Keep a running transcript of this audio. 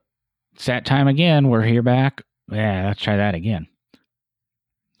It's that time again. We're here back. Yeah, let's try that again.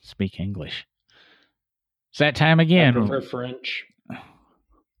 Speak English. It's that time I again. prefer French.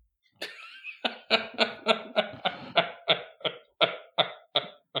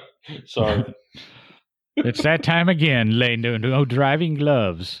 Sorry. It's that time again. No driving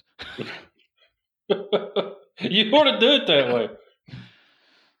gloves. You want to do it that way.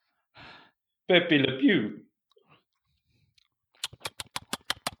 Pepe Le Pew.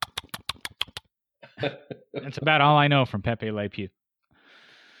 That's about all I know from Pepe Le Pew.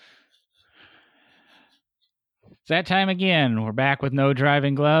 It's that time again. We're back with No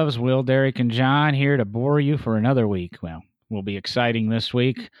Driving Gloves. Will, Derek, and John here to bore you for another week. Well, will be exciting this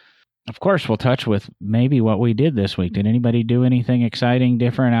week. Of course, we'll touch with maybe what we did this week. Did anybody do anything exciting,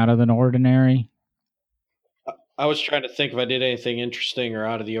 different, out of the ordinary? I was trying to think if I did anything interesting or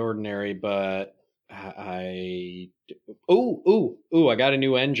out of the ordinary, but I got a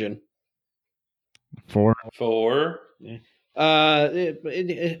new engine. For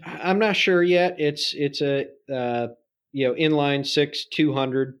I'm not sure yet. It's a inline 6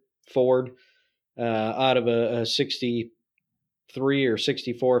 200 Ford out of a 63 or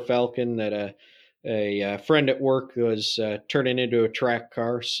 64 Falcon that a friend at work was turning into a track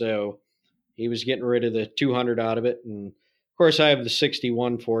car, so he was getting rid of the 200 out of it. And of course, I have the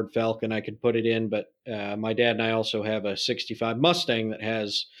 61 Ford Falcon. I could put it in, but my dad and I also have a 65 Mustang that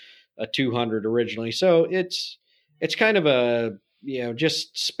has a 200 originally. So it's kind of a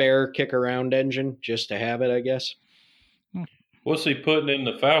just spare kick around engine just to have it, I guess. What's he putting in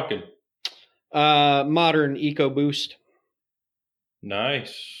the Falcon? Modern EcoBoost.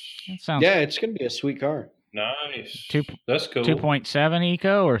 Nice. Yeah, it's going to be a sweet car. Nice. That's cool. 2.7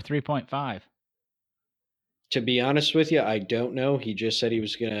 Eco or 3.5? To be honest with you, I don't know. He just said he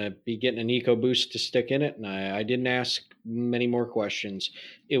was going to be getting an EcoBoost to stick in it, and I didn't ask many more questions.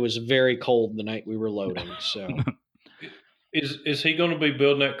 It was very cold the night we were loading, so... Is he going to be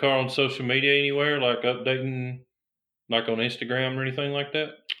building that car on social media anywhere, like updating, like on Instagram or anything like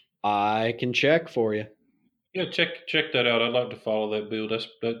that? I can check for you. Yeah, check that out. I'd like to follow that build.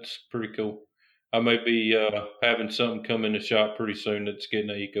 That's pretty cool. I may be having something come in the shop pretty soon that's getting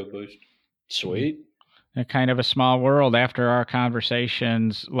an EcoBoost. Sweet. Kind of a small world after our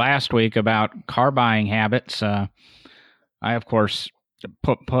conversations last week about car buying habits. I, of course,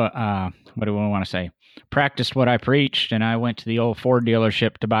 what do we want to say? Practiced what I preached, and I went to the old Ford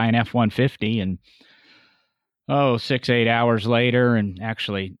dealership to buy an F-150, and 6-8 hours later, and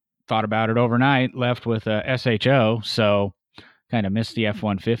actually thought about it overnight, left with a SHO, so kind of missed the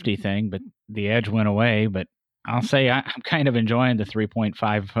F-150 thing, but the Edge went away. But I'll say I'm kind of enjoying the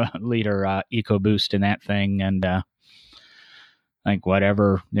 3.5 liter EcoBoost in that thing, and I think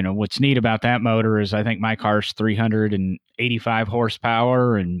whatever, what's neat about that motor is I think my car's 385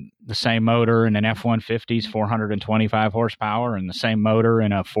 horsepower, and the same motor in an F-150's 425 horsepower, and the same motor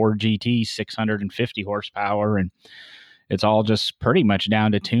in a Ford GT 650 horsepower, and it's all just pretty much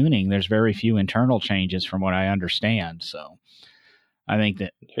down to tuning. There's very few internal changes from what I understand, so I think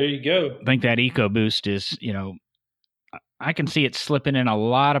that there you go. I think that EcoBoost is, I can see it slipping in a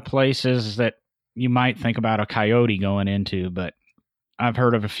lot of places that you might think about a Coyote going into, but I've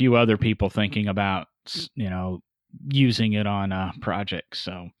heard of a few other people thinking about, using it on projects.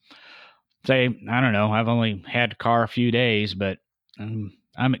 So I don't know, I've only had the car a few days, but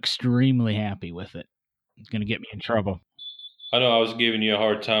I'm extremely happy with it. It's going to get me in trouble. I know I was giving you a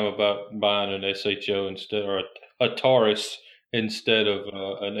hard time about buying an SHO instead, or a Taurus instead of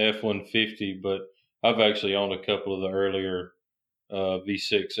an F-150, but I've actually owned a couple of the earlier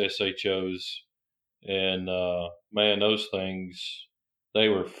V6 SHOs, and man, those things, they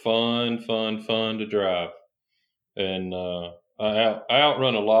were fun to drive. And I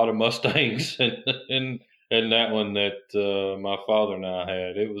outrun a lot of Mustangs in that one that my father and I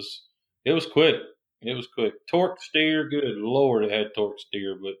had. It was quick. It was quick. Torque steer, good Lord, it had torque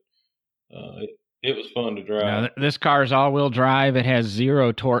steer, but it was fun to drive. Now, this car is all-wheel drive. It has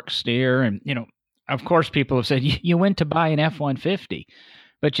 0 torque steer, and of course, people have said you went to buy an F-150,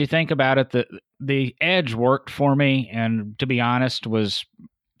 but you think about it, the Edge worked for me, and to be honest, was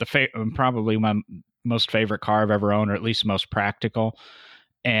probably my most favorite car I've ever owned, or at least most practical.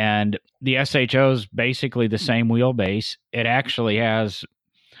 And the SHO is basically the same wheelbase. It actually has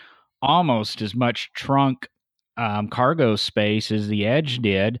almost as much trunk cargo space as the Edge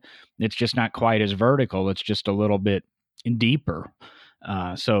did. It's just not quite as vertical. It's just a little bit deeper.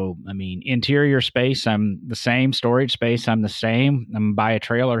 So, I mean, interior space, I'm the same. Storage space, I'm the same. I'm going to buy a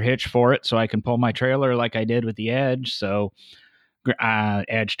trailer hitch for it so I can pull my trailer like I did with the Edge. So,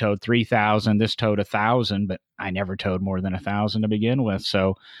 Edge towed 3,000. This towed 1,000, but I never towed more than 1,000 to begin with.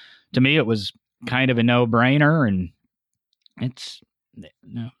 So, to me, it was kind of a no-brainer, and it's, like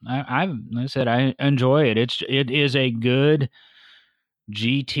I said, I enjoy it. It is a good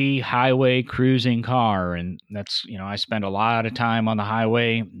GT highway cruising car, and that's, I spend a lot of time on the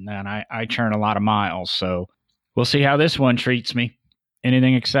highway, and I churn a lot of miles, so we'll see how this one treats me.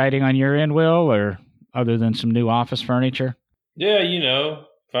 Anything exciting on your end, Will, or other than some new office furniture? Yeah,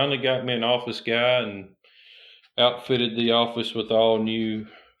 finally got me an office guy and outfitted the office with all new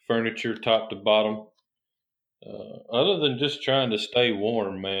furniture, top to bottom. Other than just trying to stay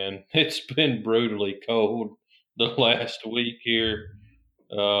warm, man, it's been brutally cold the last week here.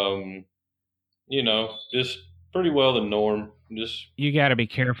 Just pretty well the norm. You got to be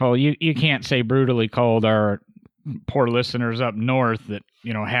careful. You can't say brutally cold. Our poor listeners up north that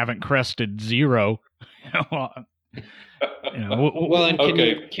haven't crested zero. Well,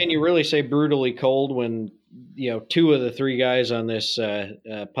 and can you really say brutally cold when two of the three guys on this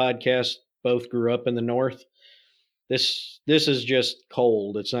podcast both grew up in the north? This is just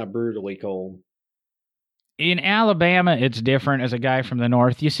cold. It's not brutally cold. In Alabama, it's different. As a guy from the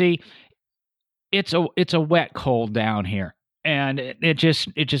north, you see, it's a wet cold down here, and it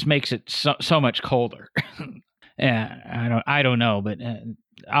just makes it so much colder. I don't know, but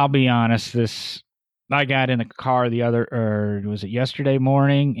I'll be honest. I got in the car was it yesterday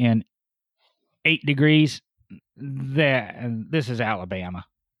morning, and 8 degrees. This is Alabama.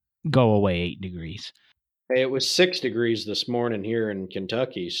 Go away, 8 degrees. It was 6 degrees this morning here in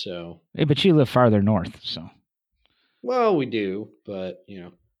Kentucky, so. Hey, but you live farther north, so. Well, we do, but,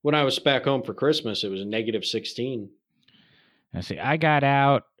 when I was back home for Christmas, it was -16. I see. I got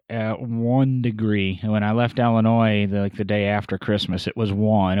out at 1 degree. And when I left Illinois, the day after Christmas, it was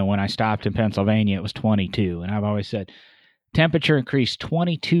 1. And when I stopped in Pennsylvania, it was 22. And I've always said, temperature increased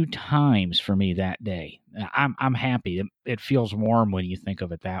 22 times for me that day. I'm happy. It feels warm when you think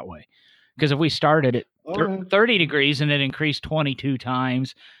of it that way. Because if we started at 30 degrees and it increased 22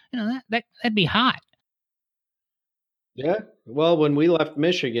 times, that'd be hot. Yeah. Well, when we left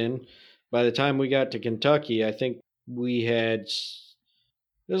Michigan, by the time we got to Kentucky, I think it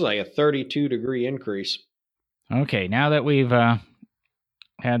was like a 32 degree increase. Okay. Now that we've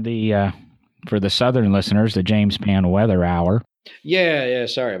had for the southern listeners, the James Pan Weather Hour. Yeah.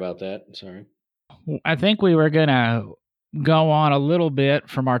 Sorry about that. Sorry. I think we were going to go on a little bit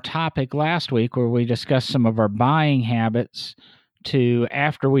from our topic last week where we discussed some of our buying habits to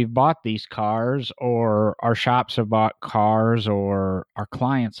after we've bought these cars, or our shops have bought cars, or our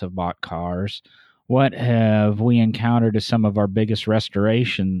clients have bought cars. What have we encountered as some of our biggest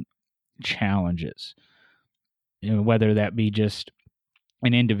restoration challenges? Whether that be just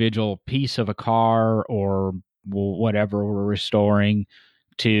an individual piece of a car or whatever we're restoring,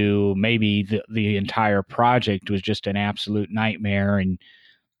 to maybe the entire project was just an absolute nightmare and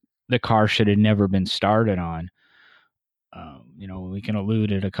the car should have never been started on. We can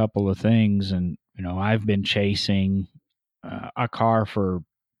allude at a couple of things, and I've been chasing a car for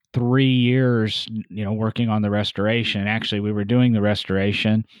 3 years, working on the restoration. Actually, we were doing the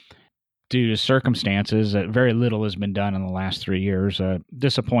restoration due to circumstances that very little has been done in the last 3 years,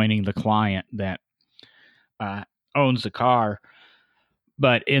 disappointing the client that owns the car.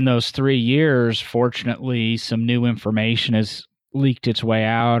 But in those 3 years, fortunately, some new information has leaked its way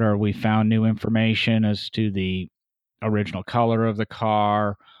out, or we found new information as to the original color of the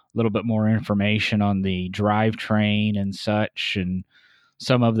car, a little bit more information on the drivetrain and such, and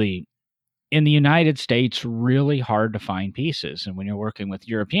some of in the United States, really hard to find pieces. And when you're working with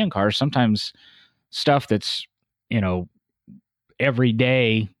European cars, sometimes stuff that's, every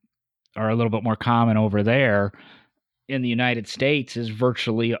day or a little bit more common over there in the United States is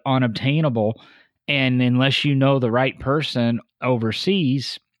virtually unobtainable. And unless you know the right person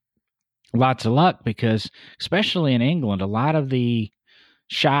overseas, lots of luck, because especially in England, a lot of the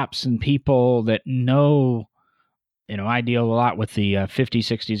shops and people that know, I deal a lot with the 50s,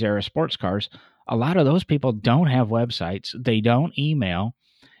 60s era sports cars. A lot of those people don't have websites. They don't email,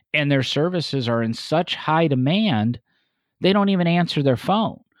 and their services are in such high demand, they don't even answer their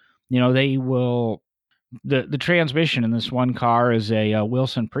phone. They will, the transmission in this one car is a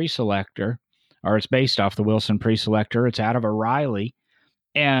Wilson Preselector, or it's based off the Wilson Preselector. It's out of O'Reilly,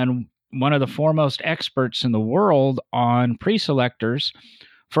 and one of the foremost experts in the world on preselectors,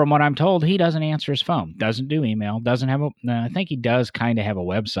 from what I'm told, he doesn't answer his phone, doesn't do email, doesn't have I think he does kind of have a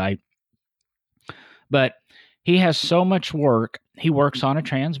website, but he has so much work. He works on a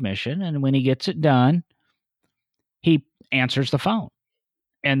transmission, and when he gets it done, he answers the phone.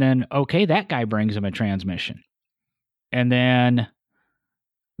 And then, okay, that guy brings him a transmission. And then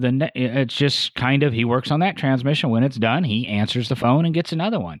it's just kind of, he works on that transmission. When it's done, he answers the phone and gets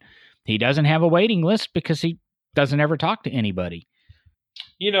another one. he doesn't have a waiting list because he doesn't ever talk to anybody.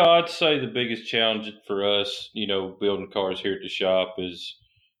 I'd say the biggest challenge for us, building cars here at the shop is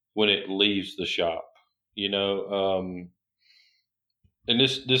when it leaves the shop. And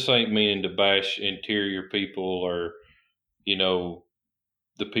this ain't meaning to bash interior people or,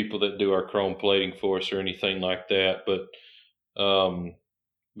 the people that do our chrome plating for us or anything like that, but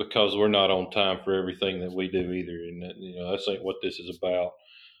because we're not on time for everything that we do either, and that's ain't what this is about.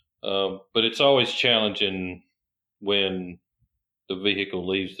 But it's always challenging when the vehicle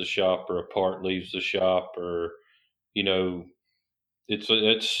leaves the shop or a part leaves the shop, or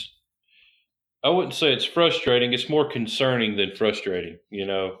it's I wouldn't say it's frustrating. It's more concerning than frustrating,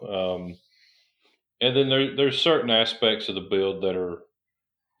 and then there's certain aspects of the build that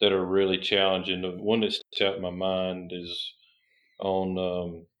are really challenging. The one that sticks out in my mind is on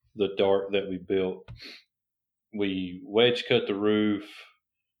the Dart that we built. We wedge cut the roof,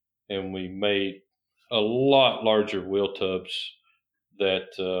 and we made a lot larger wheel tubs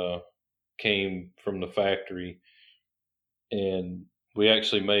that came from the factory, and we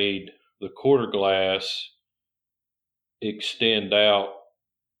actually made the quarter glass extend out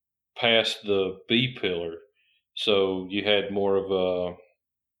past the B pillar, so you had more of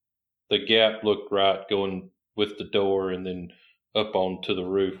the gap looked right going with the door, and then up onto the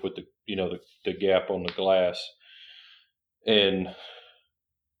roof with the gap on the glass. And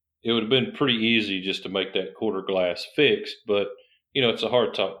it would have been pretty easy just to make that quarter glass fixed, but it's a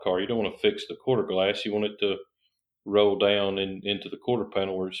hardtop car. You don't want to fix the quarter glass. You want it to roll down into the quarter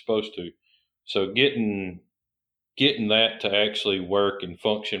panel where it's supposed to. So getting that to actually work and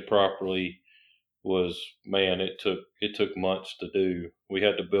function properly was, man, it took months to do. We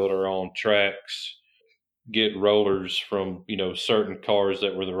had to build our own tracks, get rollers from certain cars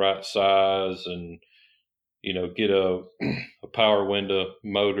that were the right size, and get a power window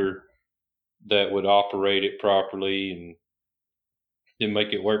motor that would operate it properly, and then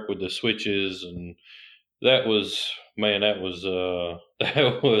make it work with the switches. And that was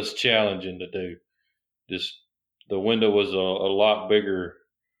that was challenging to do. Just the window was a lot bigger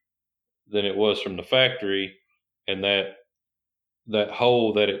than it was from the factory, and that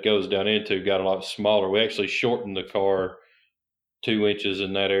hole that it goes down into got a lot smaller. We actually shortened the car 2 inches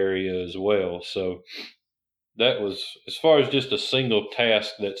in that area as well. So that was, as far as just a single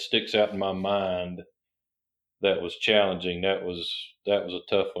task that sticks out in my mind that was challenging, that was a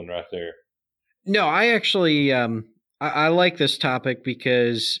tough one right there. No, I actually I like this topic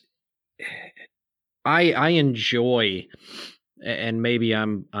because I enjoy, and maybe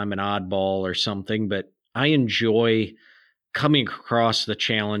I'm an oddball or something, but I enjoy coming across the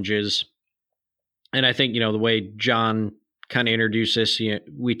challenges. And I think, the way John kind of introduced this,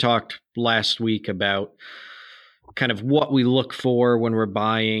 we talked last week about kind of what we look for when we're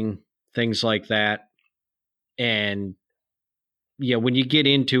buying, things like that. And when you get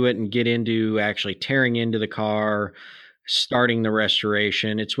into it and get into actually tearing into the car, starting the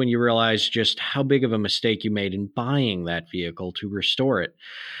restoration, it's when you realize just how big of a mistake you made in buying that vehicle to restore it.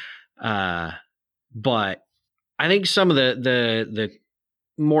 But I think some of the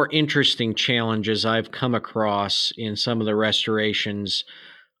more interesting challenges I've come across in some of the restorations,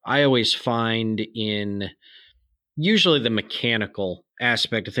 I always find in usually the mechanical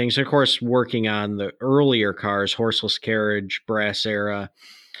aspect of things. Of course, working on the earlier cars, horseless carriage, brass era,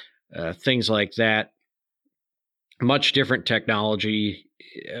 things like that, much different technology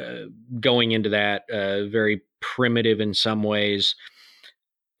going into that, very primitive in some ways.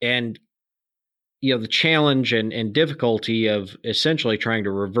 And the challenge and difficulty of essentially trying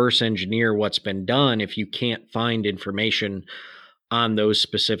to reverse engineer what's been done if you can't find information on those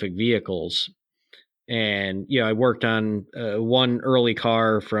specific vehicles. And, I worked on one early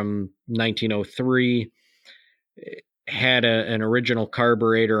car from 1903, had an original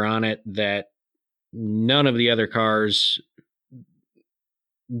carburetor on it that none of the other cars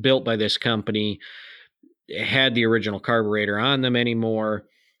built by this company had the original carburetor on them anymore.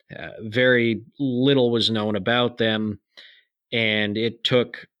 Very little was known about them, and it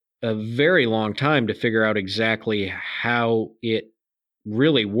took a very long time to figure out exactly how it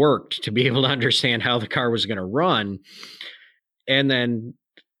really worked to be able to understand how the car was going to run. And then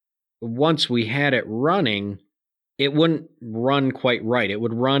once we had it running, it wouldn't run quite right. It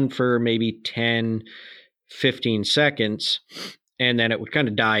would run for maybe 10, 15 seconds, and then it would kind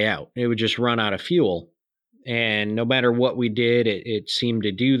of die out. It would just run out of fuel. And no matter what we did, it seemed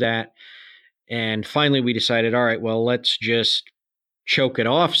to do that. And finally we decided, all right, well, let's just choke it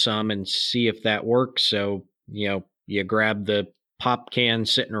off some and see if that works. So, you grab the pop can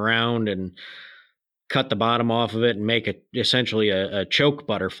sitting around and cut the bottom off of it and make essentially a choke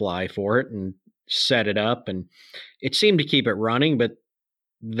butterfly for it and set it up. And it seemed to keep it running, but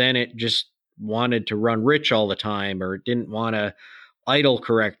then it just wanted to run rich all the time, or it didn't want to idle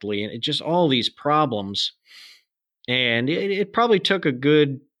correctly. And it just all these problems. And it probably took a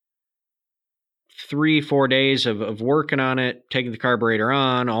good 3-4 days of working on it, taking the carburetor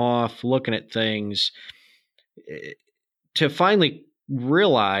on, off, looking at things, to finally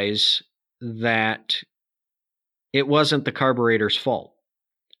realize that it wasn't the carburetor's fault.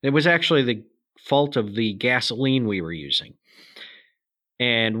 It was actually the fault of the gasoline we were using.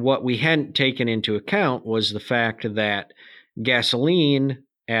 And what we hadn't taken into account was the fact that gasoline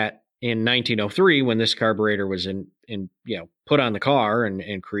in 1903, when this carburetor was put on the car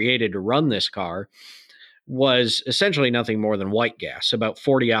and created to run this car, was essentially nothing more than white gas, about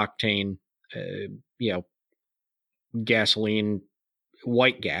 40 octane, gasoline,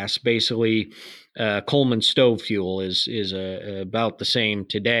 white gas. Basically, Coleman stove fuel is about the same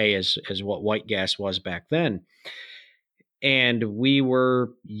today as what white gas was back then. And we were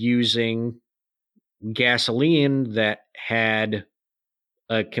using gasoline that had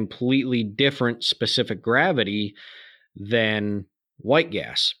a completely different specific gravity than white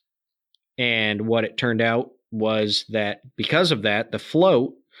gas. And what it turned out was that because of that, the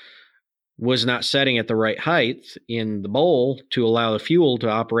float was not setting at the right height in the bowl to allow the fuel to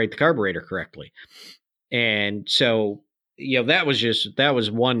operate the carburetor correctly. And so, that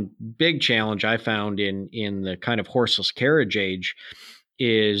was one big challenge I found in the kind of horseless carriage age,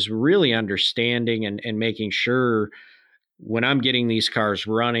 is really understanding and making sure when I'm getting these cars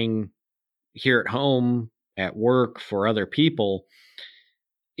running here at home, at work, for other people,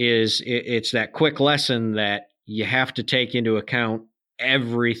 it's that quick lesson that you have to take into account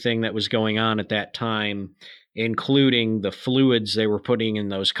everything that was going on at that time, including the fluids they were putting in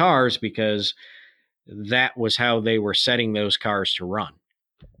those cars, because that was how they were setting those cars to run.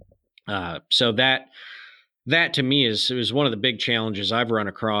 So that to me is one of the big challenges I've run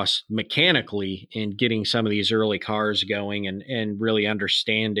across mechanically in getting some of these early cars going and really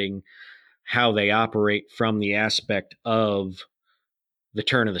understanding how they operate from the aspect of the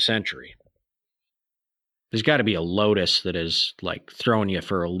turn of the century. There's got to be a Lotus that is like throwing you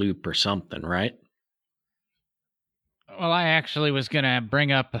for a loop or something, right? Well, I actually was going to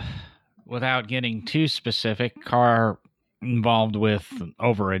bring up, without getting too specific, car involved with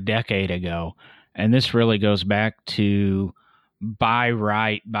over a decade ago. And this really goes back to buy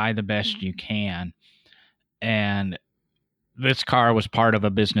right, buy the best you can. And this car was part of a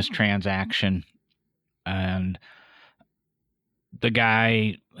business transaction. And the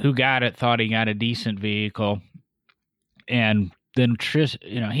guy who got it thought he got a decent vehicle. And then,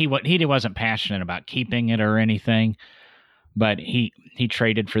 he wasn't passionate about keeping it or anything. But he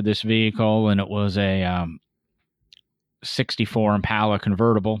traded for this vehicle, and it was a 64 Impala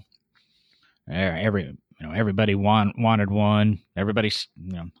convertible. Everybody wanted one. Everybody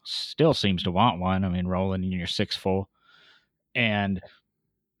still seems to want one. I mean, rolling in your 6 and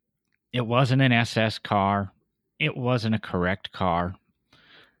it wasn't an SS car. It wasn't a correct car.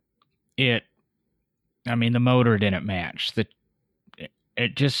 The motor didn't match.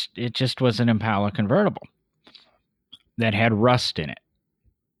 It just was an Impala convertible that had rust in it.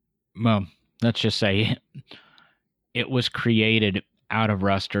 Well, let's just say it was created out of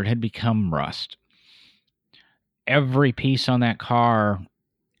rust, or it had become rust. Every piece on that car,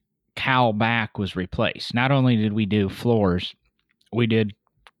 cowl back, was replaced. Not only did we do floors, we did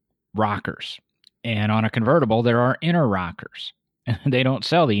rockers. And on a convertible, there are inner rockers. They don't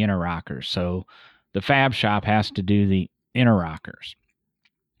sell the inner rockers, so the fab shop has to do the inner rockers.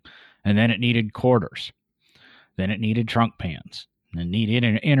 And then it needed quarters. Then it needed trunk pans. And it needed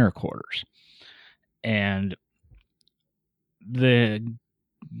inner quarters. And the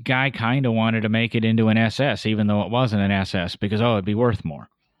guy kind of wanted to make it into an SS, even though it wasn't an SS, because, it'd be worth more.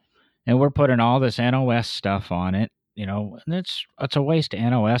 And we're putting all this NOS stuff on it, and it's a waste of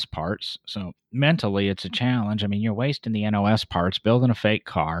NOS parts. So mentally, it's a challenge. I mean, you're wasting the NOS parts, building a fake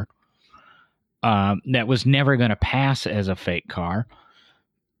car that was never going to pass as a fake car.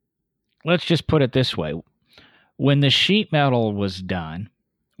 Let's just put it this way. When the sheet metal was done,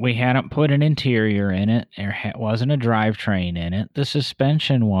 we hadn't put an interior in it. There wasn't a drivetrain in it. The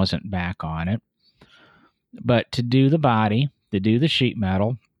suspension wasn't back on it. But to do the body, to do the sheet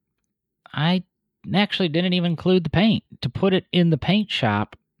metal, I actually didn't even include the paint. To put it in the paint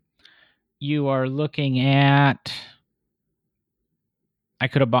shop, you are looking at... I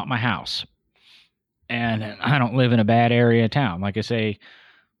could have bought my house. And I don't live in a bad area of town. Like I say,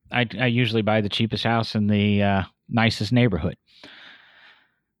 I usually buy the cheapest house in the nicest neighborhood.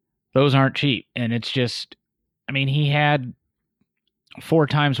 Those aren't cheap. And it's just, I mean, he had 4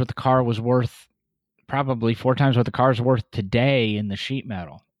 times what the car was worth, probably 4 times what the car's worth today in the sheet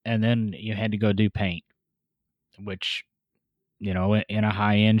metal. And then you had to go do paint, which, in a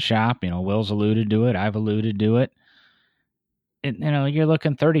high-end shop, Will's alluded to it. I've alluded to it. And, you're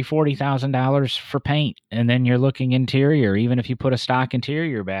looking $30,000, $40,000 for paint. And then you're looking interior. Even if you put a stock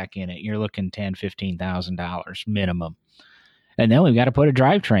interior back in it, you're looking $10,000, $15,000 minimum. And then we've got to put a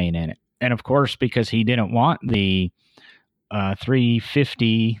drivetrain in it. And of course, because he didn't want the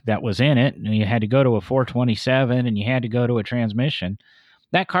 350 that was in it, and you had to go to a 427 and you had to go to a transmission.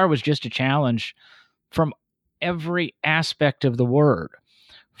 That car was just a challenge from every aspect of the word.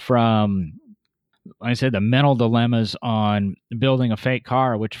 From, like I said, the mental dilemmas on building a fake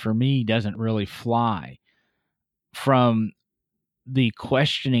car, which for me doesn't really fly. From the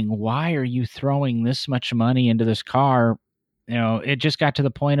questioning, why are you throwing this much money into this car? It just got to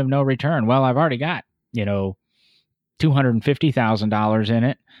the point of no return. Well, I've already got, $250,000 in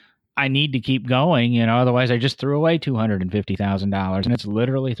it. I need to keep going, otherwise I just threw away $250,000, and it's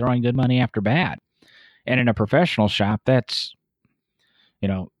literally throwing good money after bad. And in a professional shop, that's,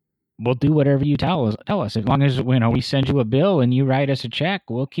 we'll do whatever you tell us. As long as, we send you a bill and you write us a check,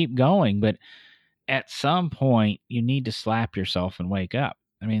 we'll keep going. But at some point, you need to slap yourself and wake up.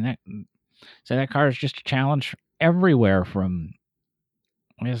 I mean, that car is just a challenge everywhere, from,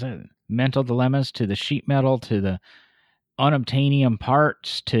 like I said, mental dilemmas to the sheet metal to the unobtainium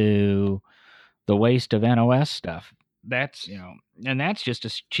parts to the waste of NOS stuff. That's, and that's just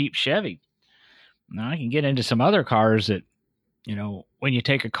a cheap Chevy. Now I can get into some other cars that, when you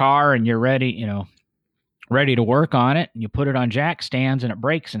take a car and you're ready, ready to work on it, and you put it on jack stands and it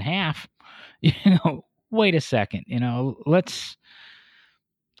breaks in half, wait a second, let's,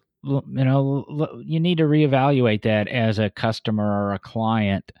 you need to reevaluate that as a customer or a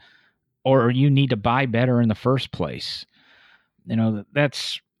client, or you need to buy better in the first place.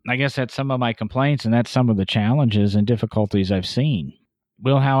 I guess that's some of my complaints, and that's some of the challenges and difficulties I've seen.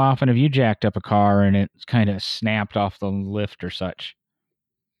 Will, how often have you jacked up a car and it kind of snapped off the lift or such?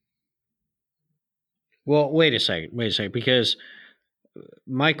 Well, wait a second, because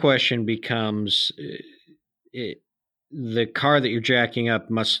my question becomes, the car that you're jacking up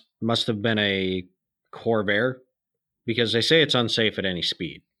must have been a Corvair, because they say it's unsafe at any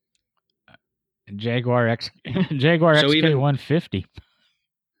speed. Jaguar XK150.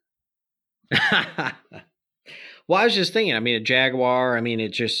 Well, I was just thinking, a Jaguar, a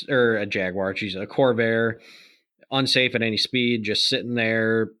Corvair, unsafe at any speed, just sitting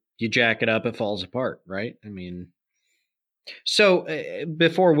there, you jack it up, it falls apart, right? So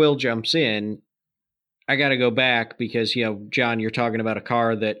before Will jumps in, I got to go back because, John, you're talking about a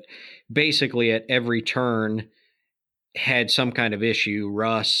car that basically at every turn had some kind of issue,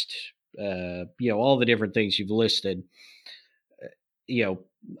 rust, all the different things you've listed,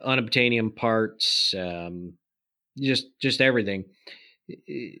 unobtainium parts, just everything.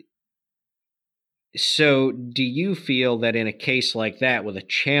 So do you feel that in a case like that, with a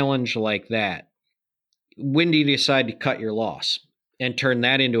challenge like that, when do you decide to cut your loss and turn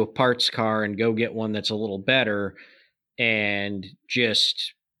that into a parts car and go get one that's a little better and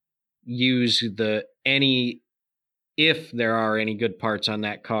just use if there are any good parts on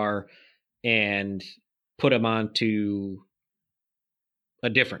that car, and put them onto a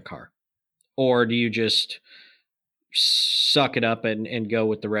different car? Or do you just suck it up and go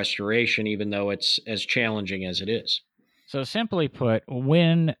with the restoration, even though it's as challenging as it is? So simply put,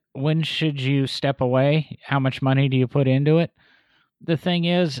 when should you step away? How much money do you put into it? The thing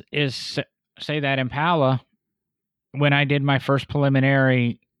is say that Impala, when I did my first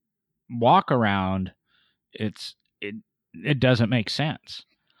preliminary walk around, it doesn't make sense.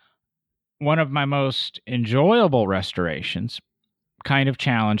 One of my most enjoyable restorations, kind of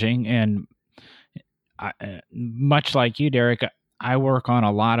challenging, and much like you, Derek, I work on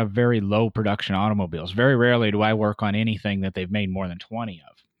a lot of very low production automobiles. Very rarely do I work on anything that they've made more than 20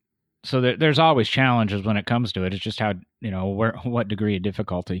 of. So there's always challenges when it comes to it. It's just how, what degree of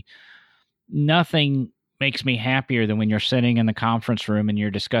difficulty. Nothing makes me happier than when you're sitting in the conference room and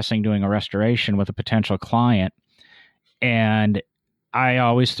you're discussing doing a restoration with a potential client, and I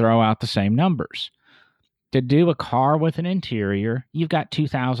always throw out the same numbers. To do a car with an interior, you've got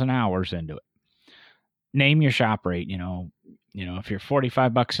 2,000 hours into it. Name your shop rate, if you're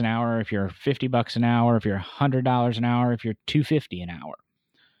 $45 an hour, if you're $50 an hour, if you're $100 an hour, if you're $250 an hour.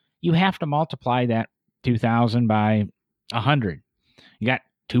 You have to multiply that 2,000 by 100. You got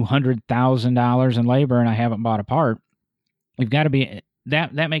 $200,000 in labor, and I haven't bought a part. We've got to be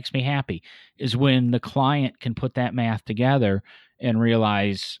that makes me happy, is when the client can put that math together and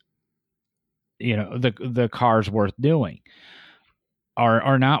realize the car's worth doing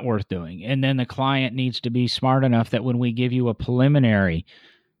or not worth doing. And then the client needs to be smart enough that when we give you a preliminary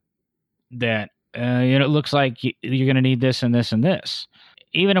that it looks like you're going to need this and this and this.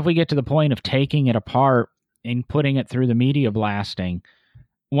 Even if we get to the point of taking it apart and putting it through the media blasting,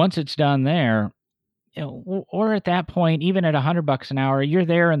 once it's done there, or at that point, even at $100 an hour, you're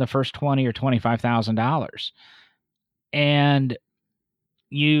there in the first $20,000 or $25,000, and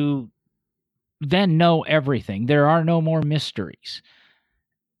you then know everything. There are no more mysteries,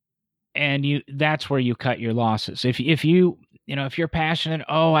 and that's where you cut your losses. If you're passionate,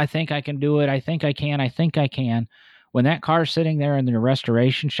 I think I can do it. I think I can. When that car's sitting there in the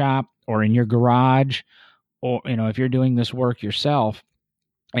restoration shop or in your garage, or if you're doing this work yourself,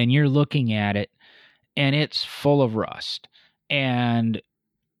 and you're looking at it, and it's full of rust and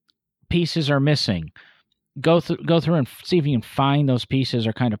pieces are missing, go through and see if you can find those pieces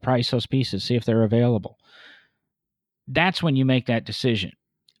or kind of price those pieces, see if they're available. That's when you make that decision.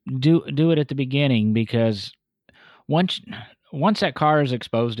 Do it at the beginning, because once that car has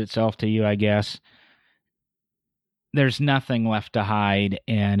exposed itself to you, I guess, there's nothing left to hide,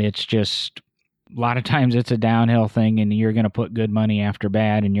 and it's just a lot of times it's a downhill thing, and you're going to put good money after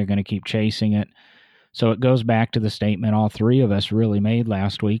bad, and you're going to keep chasing it. So it goes back to the statement all three of us really made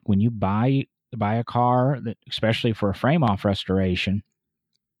last week. When you buy a car, that, especially for a frame-off restoration,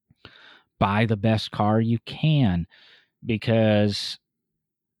 buy the best car you can, because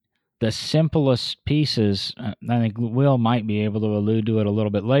the simplest pieces, I think Will might be able to allude to it a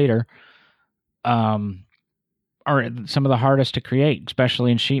little bit later, are some of the hardest to create,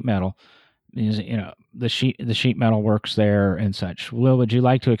 especially in sheet metal. Is the sheet metal works there and such. Will, would you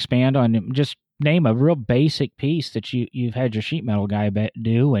like to expand on, just name a real basic piece that you've had your sheet metal guy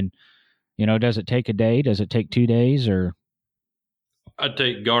do, and does it take a day? Does it take 2 days? Or I'd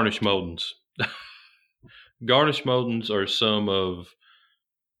take garnish moldings. Garnish moldings are some of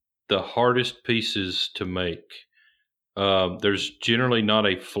the hardest pieces to make. There's generally not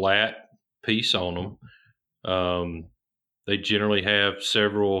a flat piece on them. They generally have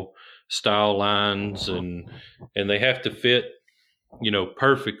several style lines, and they have to fit,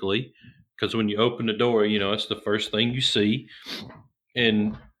 perfectly, because when you open the door, it's the first thing you see.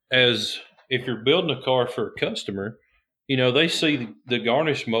 And as if you're building a car for a customer, they see the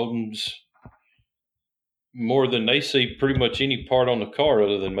garnish moldings more than they see pretty much any part on the car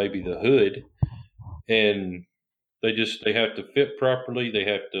other than maybe the hood. And they have to fit properly. They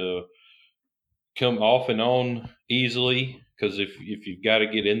have to come off and on easily, because if you've got to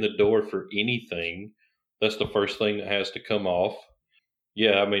get in the door for anything, that's the first thing that has to come off.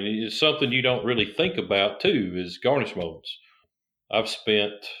 Yeah, I mean, it's something you don't really think about too, is garnish molds. I've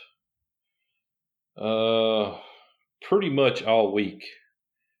spent pretty much all week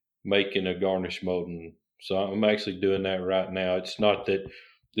making a garnish molding. So I'm actually doing that right now. It's not that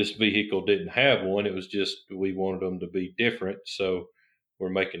this vehicle didn't have one. It was just we wanted them to be different, so we're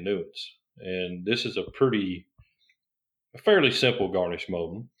making new ones. And this is a fairly simple garnish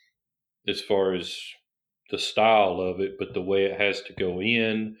molding as far as the style of it, but the way it has to go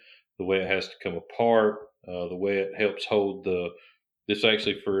in, the way it has to come apart, the way it helps hold this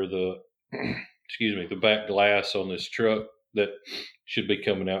actually for the, the back glass on this truck that should be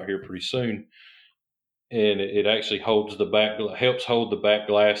coming out here pretty soon. And it actually helps hold the back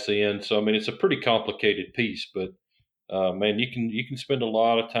glass in. So, I mean, it's a pretty complicated piece, but man, you can spend a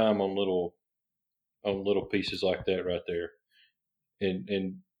lot of time on little pieces like that right there.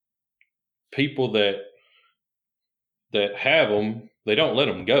 And people that have them, they don't let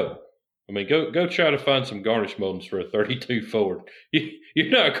them go. I mean, go try to find some garnish moldings for a 32 Ford. You're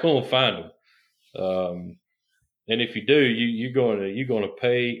not going to find them. And if you do, you're going to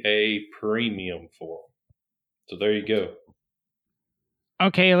pay a premium for them. So there you go.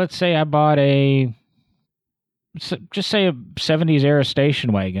 Okay, let's say I bought just say a 70s era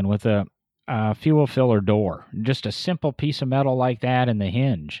station wagon with a fuel filler door, just a simple piece of metal like that and the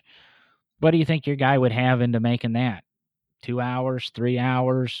hinge. What do you think your guy would have into making that? 2 hours, 3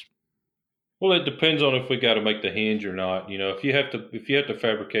 hours? Well, it depends on if we got to make the hinge or not. If you have to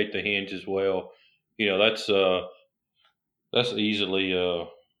fabricate the hinge as well, that's easily a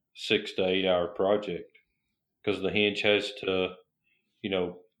 6 to 8 hour project, because the hinge has to,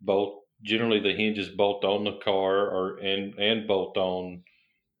 bolt. Generally, the hinges bolt on the car and bolt on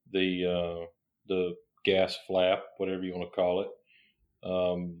the gas flap, whatever you want to call it.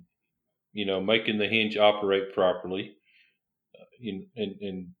 Making the hinge operate properly,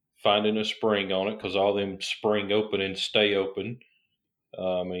 and finding a spring on it, because all them spring open and stay open.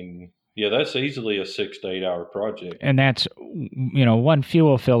 That's easily a 6 to 8 hour project. And that's, one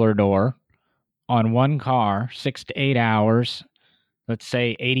fuel filler door on one car, 6 to 8 hours, let's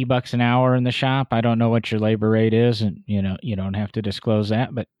say $80 an hour in the shop. I don't know what your labor rate is, and you don't have to disclose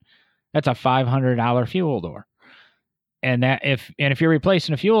that, but that's a $500 fuel door. And if you're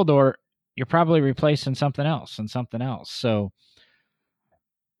replacing a fuel door, you're probably replacing something else and something else. So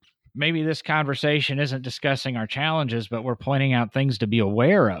maybe this conversation isn't discussing our challenges, but we're pointing out things to be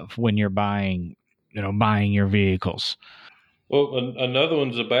aware of when you're buying your vehicles. Well, another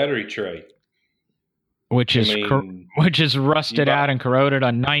one's a battery tray, which is rusted out and corroded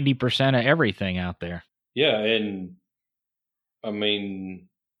on 90% of everything out there. Yeah, and I mean,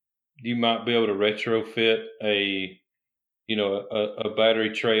 you might be able to retrofit a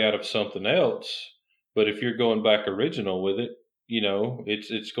battery tray out of something else, but if you're going back original with it,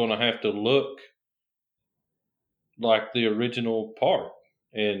 it's going to have to look like the original part.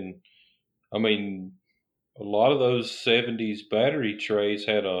 And I mean, a lot of those 70s battery trays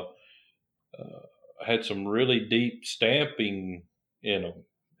had some really deep stamping in them,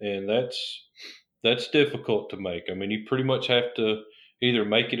 and that's difficult to make. I mean, you pretty much have to either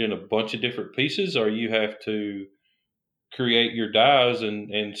make it in a bunch of different pieces, or you have to create your dies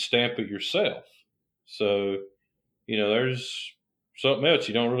and stamp it yourself. So, there's something else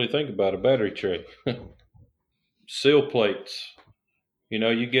you don't really think about a battery tray. Seal plates.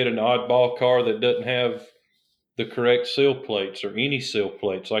 You get an oddball car that doesn't have the correct seal plates, or any seal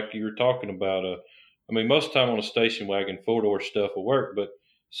plates like you were talking about. I mean, most of the time on a station wagon, 4-door stuff will work, but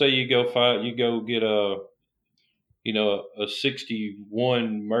say you go get a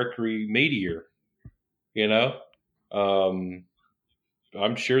 61 Mercury Meteor, I'm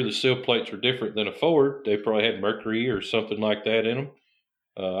sure the seal plates were different than a Ford. They probably had Mercury or something like that in them.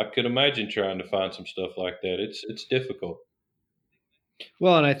 I could imagine trying to find some stuff like that. It's difficult.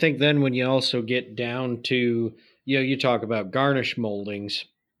 Well, and I think then when you also get down to, you talk about garnish moldings,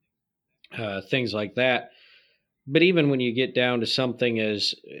 things like that. But even when you get down to something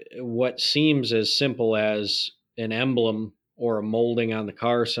as what seems as simple as an emblem or a molding on the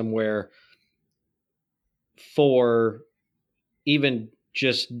car somewhere, for even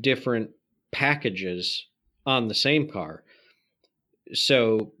just different packages on the same car.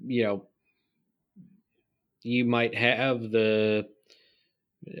 So, you might have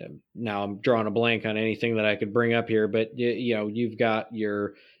now I'm drawing a blank on anything that I could bring up here, but you've got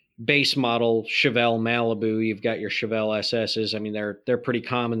your base model Chevelle Malibu, you've got your Chevelle SSs. I mean, they're pretty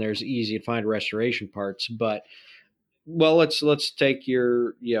common. There's easy to find restoration parts, but let's take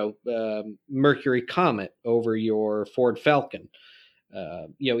your Mercury Comet over your Ford Falcon.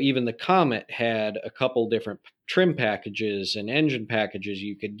 Even the Comet had a couple different trim packages and engine packages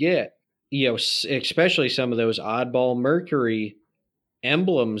you could get. Especially some of those oddball Mercury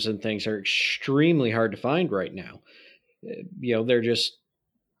emblems and things are extremely hard to find right now. They're just,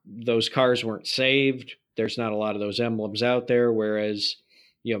 those cars weren't saved. There's not a lot of those emblems out there, whereas,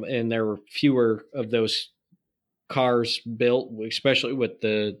 and there were fewer of those cars built, especially with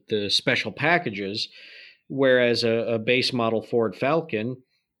the special packages, whereas a base model Ford Falcon,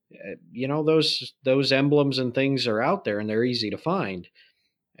 those emblems and things are out there and they're easy to find.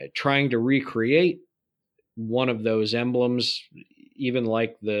 Trying to recreate one of those emblems, even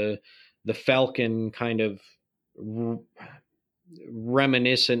like the Falcon kind of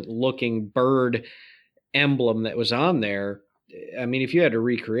reminiscent looking bird emblem that was on there. I mean, if you had to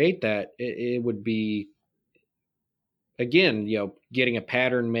recreate that, it would be, again, getting a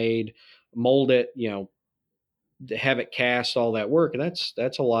pattern made, mold it, have it cast, all that work. And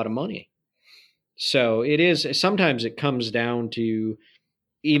that's a lot of money. So sometimes it comes down to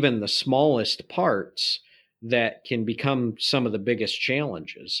even the smallest parts that can become some of the biggest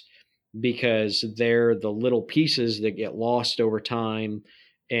challenges, because they're the little pieces that get lost over time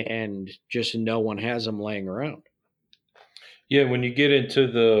and just no one has them laying around. Yeah, when you get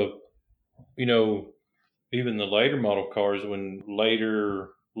into the, even the later model cars, when later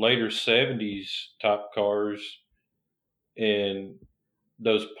 70s type cars, and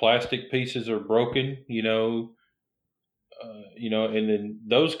those plastic pieces are broken, and then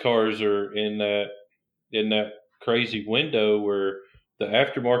those cars are in that crazy window where the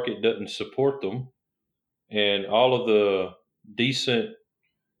aftermarket doesn't support them, and all of the decent,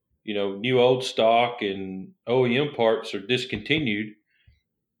 new old stock and OEM parts are discontinued.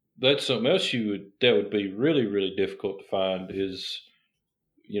 That's something else that would be really, really difficult to find is,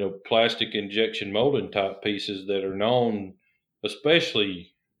 plastic injection molding type pieces that are known,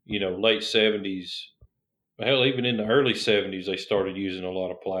 especially, late 70s. Hell, even in the early 70s, they started using a lot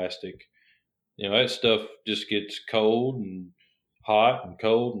of plastic. That stuff just gets cold and hot and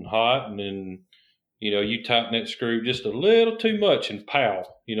cold and hot. And then, you tighten that screw just a little too much and pow,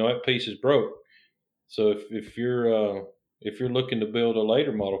 that piece is broke. So if you're looking to build a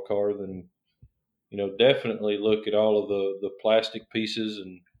later model car, then definitely look at all of the plastic pieces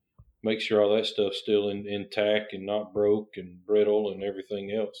and make sure all that stuff's still intact and not broke and brittle and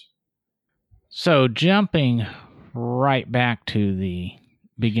everything else. So jumping right back to the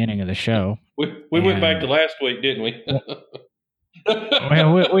beginning of the show, we went back to last week, didn't we?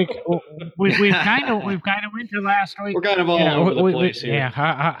 Well, we've kind of went to last week. We're kind of all over the place here.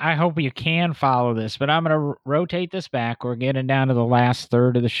 Yeah, I hope you can follow this, but I'm going to rotate this back. We're getting down to the last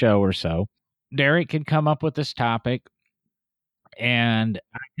third of the show or so. Derek could come up with this topic, and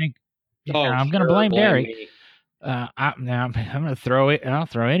I think I'm going to blame Derek. I'm going to throw it. I'll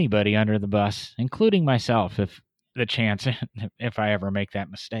throw anybody under the bus, including myself, if I ever make that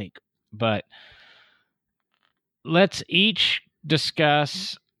mistake. But let's each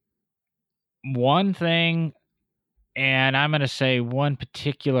discuss one thing, and I'm going to say one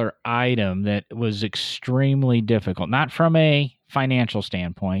particular item that was extremely difficult, not from a financial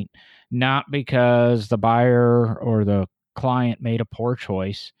standpoint, not because the buyer or the client made a poor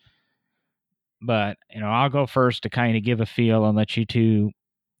choice, but I'll go first to kind of give a feel and let you two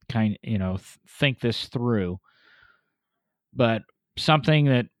kind of think this through. But something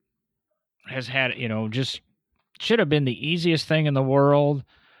that has had just should have been the easiest thing in the world,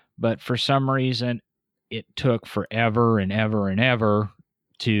 but for some reason it took forever and ever and ever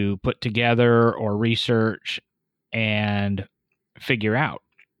to put together or research and figure out.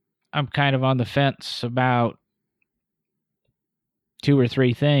 I'm kind of on the fence about 2 or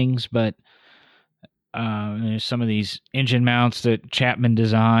 3 things, but some of these engine mounts that Chapman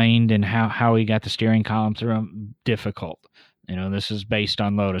designed and how he got the steering column through them, difficult. This is based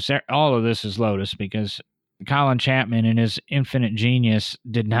on Lotus. All of this is Lotus because Colin Chapman, in his infinite genius,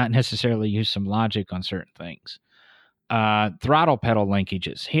 did not necessarily use some logic on certain things. Throttle pedal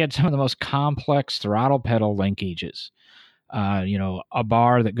linkages. He had some of the most complex throttle pedal linkages. A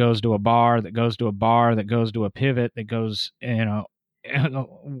bar that goes to a bar, that goes to a bar, that goes to a pivot, that goes, thank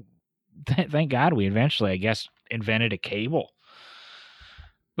God we eventually, I guess, invented a cable.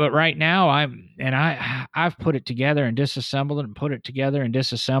 But right now I've put it together and disassembled it and put it together and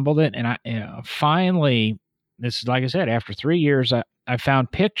disassembled it. And I finally, this is, like I said, after 3 years, I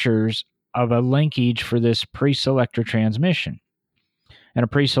found pictures of a linkage for this pre-selector transmission. And a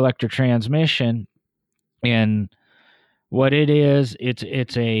pre-selector transmission, and what it is, it's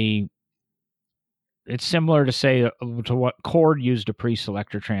similar to say to what Cord used a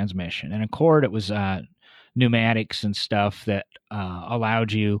pre-selector transmission. And a Cord, it was pneumatics and stuff that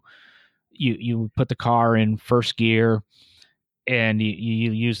allowed you put the car in first gear, and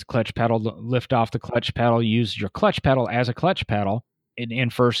you use the clutch pedal to lift off the clutch pedal. You use your clutch pedal as a clutch pedal in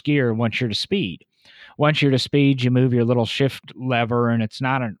first gear once you're to speed. Once you're to speed, you move your little shift lever, and it's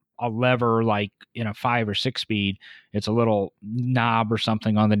not a lever like in a 5 or 6 speed. It's a little knob or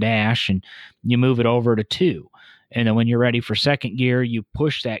something on the dash, and you move it over to 2. And then when you're ready for second gear, you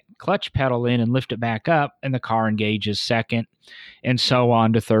push that clutch pedal in and lift it back up, and the car engages second, and so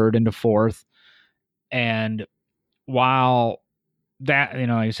on to third and to fourth. And while that, like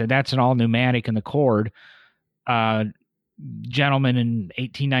I said, that's an all pneumatic in the Cord, gentleman in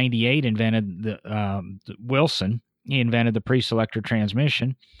 1898 invented the Wilson. He invented the pre-selector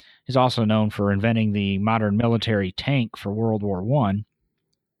transmission. He's also known for inventing the modern military tank for World War I.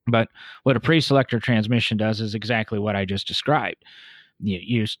 But what a pre-selector transmission does is exactly what I just described.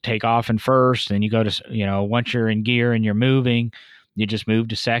 You take off in first, then you go to, once you're in gear and you're moving, you just move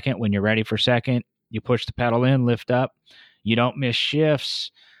to second. When you're ready for second, you push the pedal in, lift up. You don't miss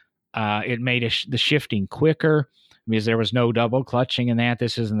shifts. It made the shifting quicker because there was no double clutching in that.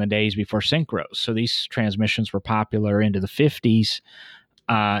 This is in the days before synchros. So these transmissions were popular into the 50s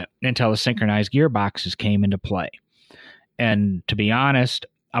until the synchronized gearboxes came into play. And to be honest,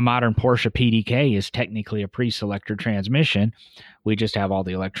 a modern Porsche PDK is technically a pre-selector transmission. We just have all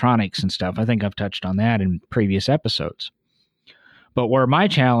the electronics and stuff. I think I've touched on that in previous episodes. But where my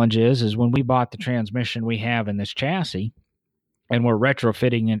challenge is when we bought the transmission we have in this chassis, and we're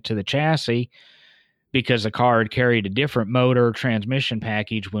retrofitting it to the chassis because the car had carried a different motor transmission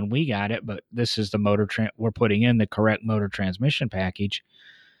package when we got it, but this is the motor we're putting in the correct motor transmission package.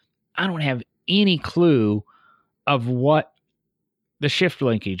 I don't have any clue of what the shift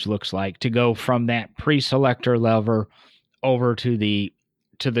linkage looks like to go from that pre-selector lever over to the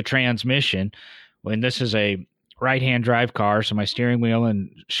transmission, when this is a right-hand drive car. So my steering wheel and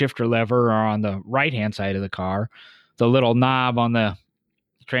shifter lever are on the right-hand side of the car. The little knob on the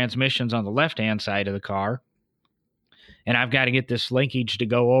transmission's on the left-hand side of the car. And I've got to get this linkage to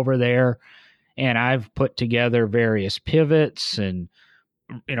go over there. And I've put together various pivots and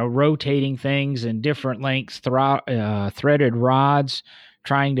rotating things in different lengths, threaded rods,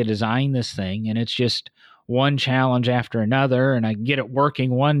 trying to design this thing. And it's just one challenge after another. And I get it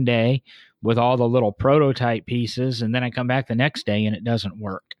working one day with all the little prototype pieces. And then I come back the next day and it doesn't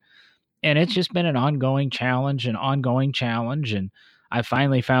work. And it's just been an ongoing challenge. And I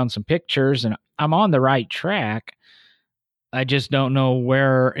finally found some pictures and I'm on the right track. I just don't know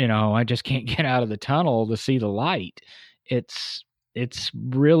where, I just can't get out of the tunnel to see the light. It's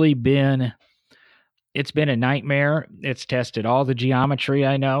really been a nightmare. It's tested all the geometry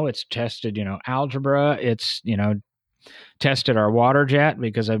I know. It's tested, algebra. It's, tested our water jet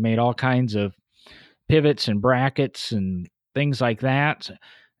because I've made all kinds of pivots and brackets and things like that.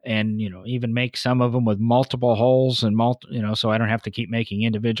 And, even make some of them with multiple holes and so I don't have to keep making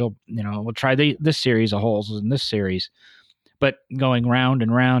individual, we'll try this series of holes in this series, but going round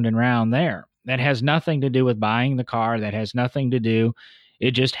and round and round there. That has nothing to do with buying the car. That has nothing to do.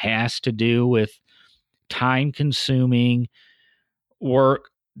 It just has to do with time consuming work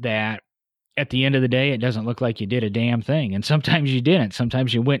that at the end of the day, it doesn't look like you did a damn thing. And sometimes you didn't.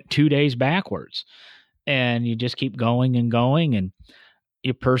 Sometimes you went 2 days backwards and you just keep going and going and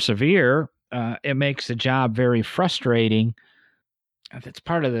you persevere. It makes the job very frustrating. That's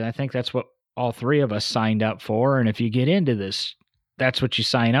part of it. I think that's what all three of us signed up for. And if you get into this, that's what you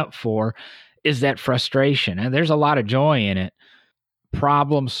sign up for, is that frustration. And there's a lot of joy in it.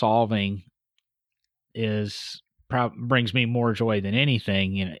 Problem solving brings me more joy than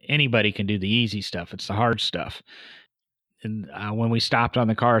anything. Anybody can do the easy stuff. It's the hard stuff. And when we stopped on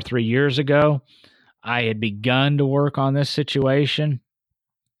the car 3 years ago, I had begun to work on this situation.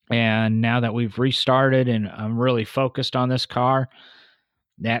 And now that we've restarted and I'm really focused on this car,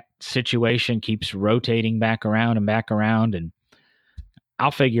 that situation keeps rotating back around and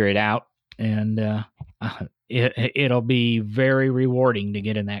I'll figure it out. And it'll be very rewarding to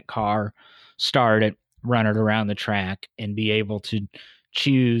get in that car, start it, run it around the track, and be able to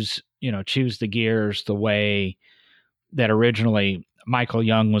choose the gears the way that originally Michael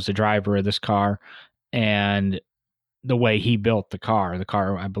Young was the driver of this car, and the way he built the car. The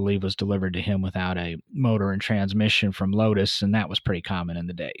car, I believe, was delivered to him without a motor and transmission from Lotus, and that was pretty common in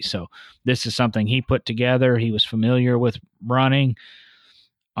the day. So this is something he put together. He was familiar with running.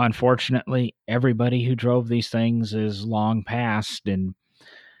 Unfortunately, everybody who drove these things is long past, and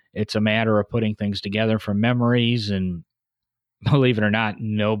it's a matter of putting things together from memories. And believe it or not,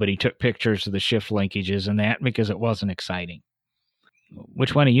 nobody took pictures of the shift linkages and that because it wasn't exciting.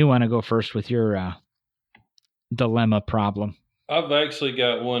 Which one of you want to go first with your dilemma problem? I've actually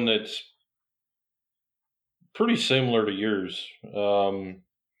got one that's pretty similar to yours. I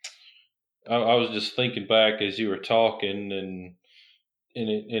was just thinking back as you were talking, and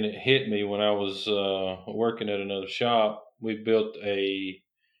it hit me when I was working at another shop. We built a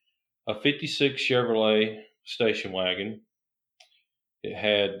 56 Chevrolet station wagon. It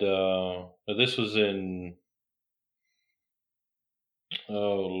had this was in,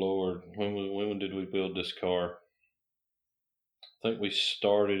 oh Lord, when did we build this car? I think we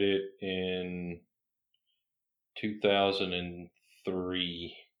started it in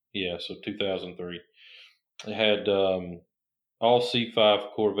 2003. Yeah, so 2003. It had all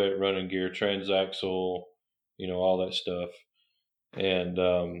C5 Corvette running gear, transaxle, all that stuff.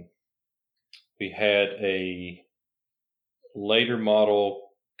 And we had a later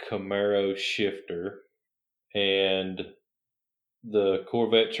model Camaro shifter and the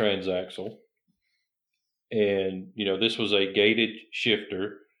Corvette transaxle. And, this was a gated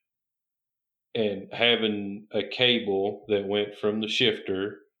shifter, and having a cable that went from the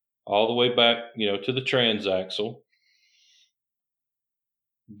shifter all the way back, to the transaxle,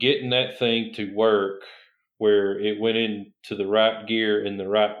 getting that thing to work where it went into the right gear in the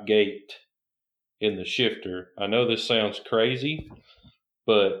right gate in the shifter. I know this sounds crazy,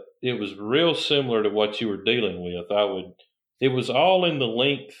 but it was real similar to what you were dealing with. It was all in the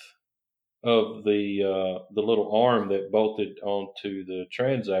length of the little arm that bolted onto the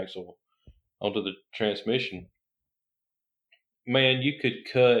transaxle, onto the transmission. Man, you could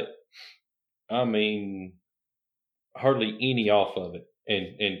cut, hardly any off of it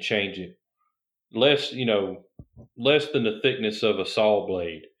and change it. Less than the thickness of a saw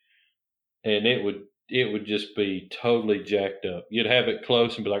blade. And it would just be totally jacked up. You'd have it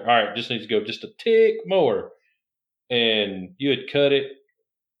close and be like, all right, just needs to go just a tick more. And you would cut it,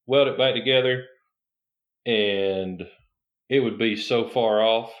 weld it back together, and it would be so far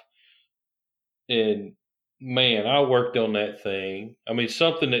off. And man, I worked on that thing.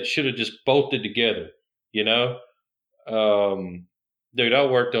 Something that should have just bolted together, Dude, I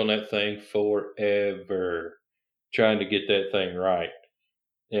worked on that thing forever trying to get that thing right.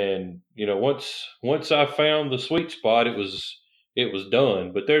 And once I found the sweet spot, it was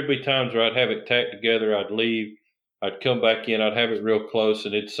done. But there'd be times where I'd have it tacked together, I'd leave, I'd come back in, I'd have it real close,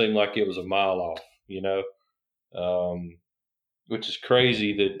 and it seemed like it was a mile off. Um, which is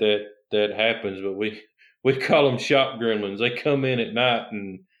crazy that happens. But we call them shop gremlins. They come in at night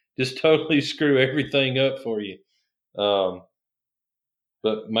and just totally screw everything up for you. Um,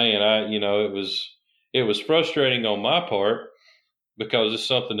 but man, it was frustrating on my part because it's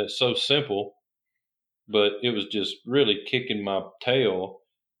something that's so simple, but it was just really kicking my tail.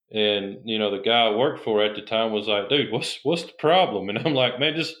 And the guy I worked for at the time was like, "Dude, what's the problem?" And I'm like,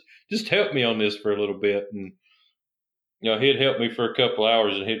 "Man, just help me on this for a little bit." And he'd helped me for a couple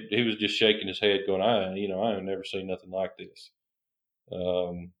hours, and he was just shaking his head, going, I have never seen nothing like this."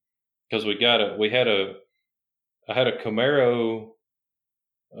 Because I had a Camaro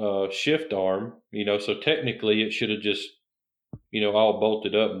shift arm, so technically it should have just all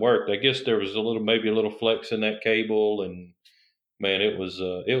bolted up and worked. I guess there was maybe a little flex in that cable, and man, it was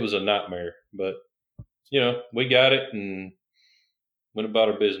a nightmare. But we got it and went about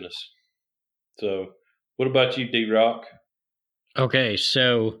our business. So, what about you, D-Rock? Okay,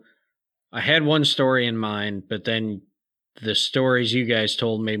 so I had one story in mind, but then the stories you guys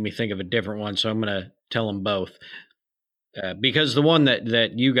told made me think of a different one, so I'm going to tell them both. Because the one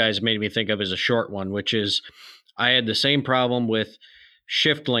that you guys made me think of is a short one, which is I had the same problem with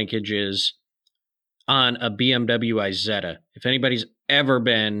shift linkages on a BMW Isetta. If anybody's ever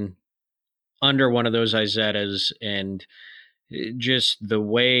been under one of those Izettas and just the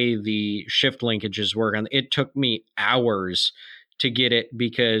way the shift linkages work on, it took me hours to get it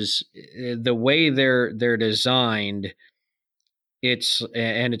because the way they're designed, it's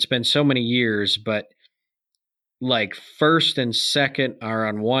been so many years, but like first and second are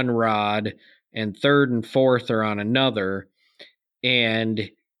on one rod and third and fourth are on another, and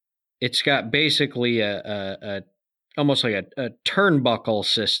it's got basically a almost like a turnbuckle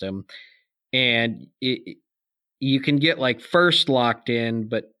system, and you can get like first locked in,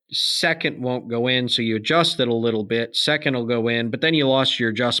 but second won't go in, so you adjust it a little bit. Second will go in, but then you lost your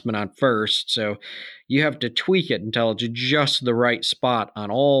adjustment on first, so you have to tweak it until it's just the right spot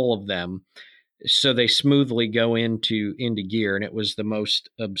on all of them, so they smoothly go into gear. And it was the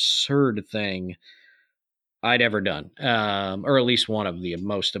most absurd thing I'd ever done, or at least one of the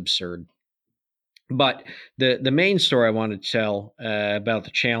most absurd. But the main story I wanted to tell about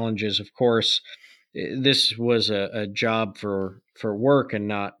the challenges, of course, this was a job for work and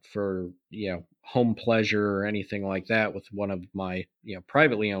not for home pleasure or anything like that with one of my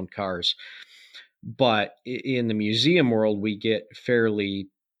privately owned cars. But in the museum world, we get fairly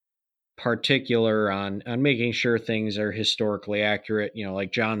particular on making sure things are historically accurate.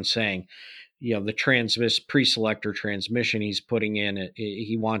 Like John's saying, the pre-selector transmission he's putting in,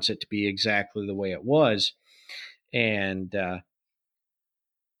 he wants it to be exactly the way it was. And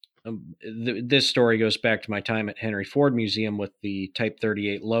this story goes back to my time at Henry Ford Museum with the Type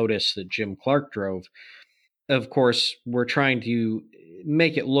 38 Lotus that Jim Clark drove. Of course, we're trying to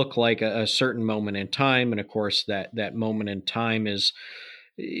make it look like a certain moment in time. And of course, that moment in time is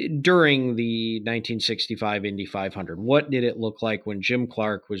during the 1965 Indy 500. What did it look like when Jim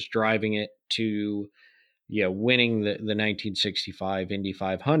Clark was driving it to winning the 1965 Indy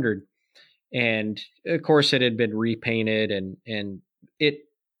 500? And of course, it had been repainted, and it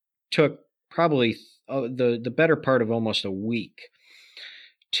took probably the better part of almost a week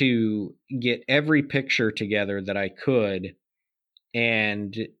to get every picture together that I could,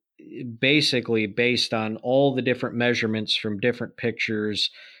 and basically based on all the different measurements from different pictures,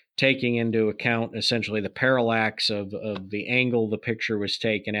 taking into account essentially the parallax of the angle the picture was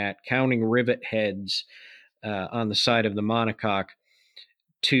taken at, counting rivet heads on the side of the monocoque,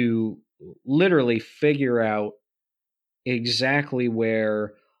 to literally figure out exactly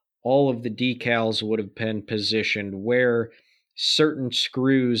where all of the decals would have been positioned, where certain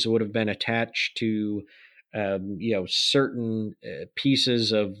screws would have been attached to certain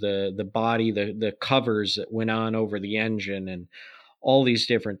pieces of the body, the covers that went on over the engine, and all these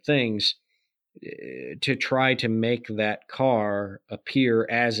different things to try to make that car appear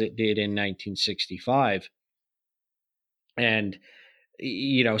as it did in 1965. And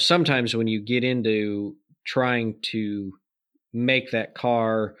sometimes when you get into trying to make that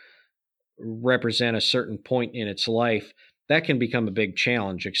car represent a certain point in its life, that can become a big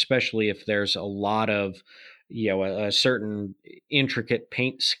challenge, especially if there's a lot of, a certain intricate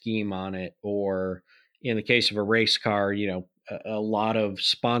paint scheme on it, or in the case of a race car, a lot of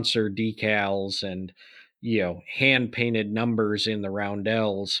sponsor decals and, hand painted numbers in the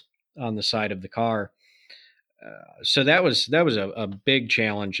roundels on the side of the car. So that was a big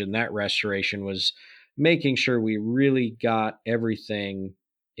challenge in that restoration, was making sure we really got everything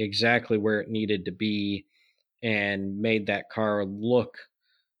exactly where it needed to be and made that car look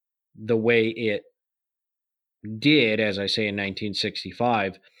the way it did, as I say, in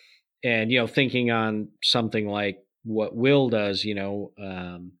 1965. And, thinking on something like what Will does,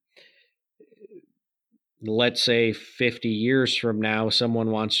 let's say 50 years from now, someone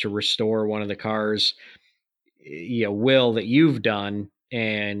wants to restore one of the cars, Will, that you've done,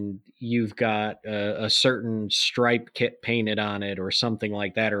 and you've got a certain stripe kit painted on it or something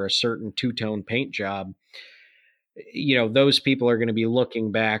like that, or a certain two-tone paint job. Those people are going to be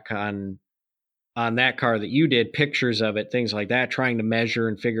looking back on that car that you did, pictures of it, things like that, trying to measure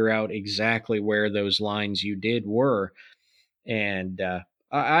and figure out exactly where those lines you did were. And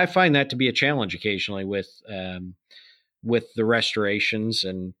I find that to be a challenge occasionally with the restorations.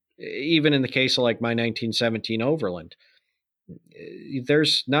 And even in the case of like my 1917 Overland,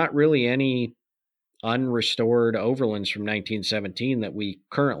 there's not really any unrestored Overlands from 1917 that we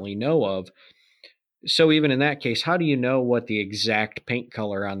currently know of. So even in that case, how do you know what the exact paint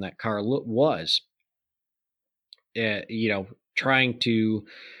color on that car was? Trying to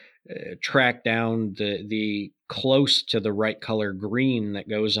track down the close to the right color green that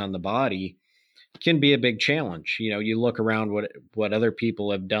goes on the body can be a big challenge. You look around what other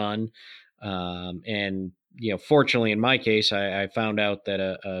people have done, and fortunately in my case, I found out that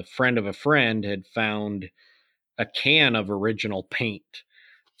a friend of a friend had found a can of original paint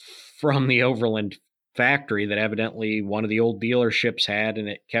from the Overland factory that evidently one of the old dealerships had, and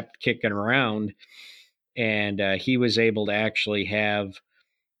it kept kicking around. And he was able to actually have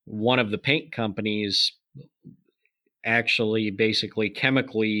one of the paint companies actually basically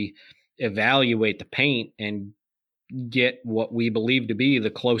chemically evaluate the paint and get what we believe to be the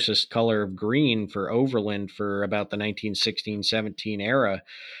closest color of green for Overland for about the 1916-17 era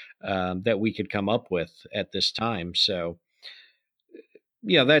that we could come up with at this time. So,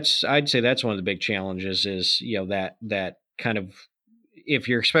 I'd say that's one of the big challenges is, that kind of, if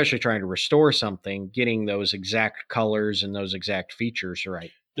you're especially trying to restore something, getting those exact colors and those exact features right.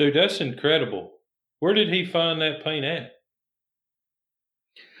 Dude, that's incredible. Where did he find that paint at?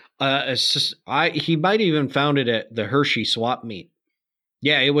 He might even found it at the Hershey swap meet.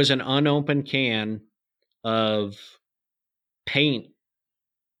 Yeah, it was an unopened can of paint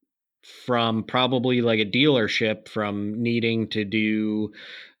from probably like a dealership from needing to do,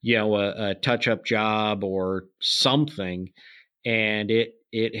 a touch-up job or something, and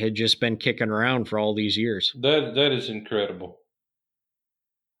it had just been kicking around for all these years. That is incredible.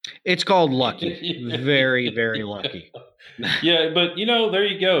 It's called lucky. Very, very lucky. Yeah, but there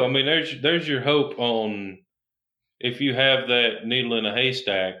you go. I mean, there's your hope on if you have that needle in a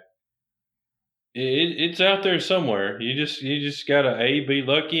haystack. It's out there somewhere. You just gotta A, be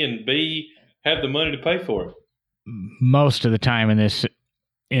lucky, and B, have the money to pay for it. Most of the time in this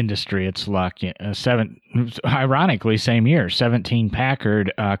industry, it's luck. Ironically, same year, 17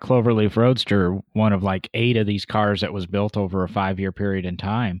 Packard Cloverleaf Roadster, one of like 8 of these cars that was built over a 5-year period in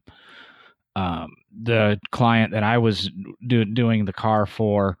time. The client that I was doing the car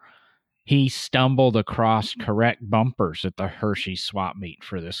for, he stumbled across correct bumpers at the Hershey swap meet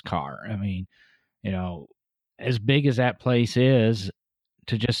for this car. I mean, as big as that place is,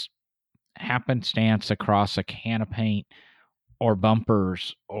 to just happenstance across a can of paint or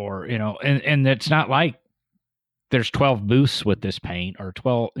bumpers, or and it's not like there's 12 booths with this paint or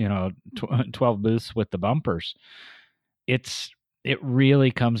 12 booths with the bumpers. It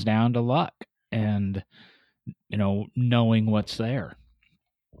really comes down to luck and knowing what's there.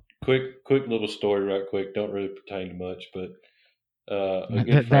 Quick little story, right quick. Don't really pertain to much, but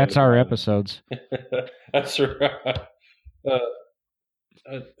that's our episodes. That's right.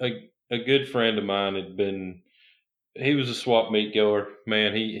 A good friend of mine had been. He was a swap meet goer.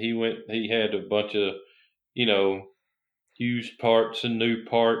 Man, he went. He had a bunch of, used parts and new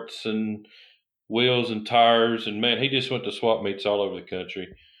parts and wheels and tires, and man, he just went to swap meets all over the country,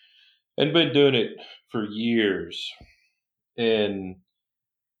 and been doing it for years. And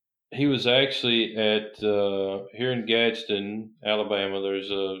he was actually at here in Gadsden, Alabama. There's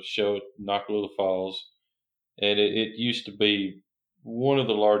a show at Noccalula Falls, and it used to be one of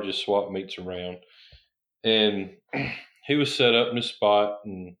the largest swap meets around. And he was set up in a spot,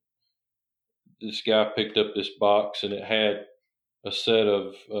 and this guy picked up this box, and it had a set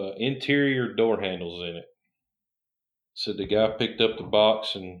of interior door handles in it. So the guy picked up the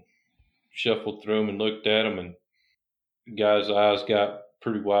box and shuffled through them and looked at them, and the guy's eyes got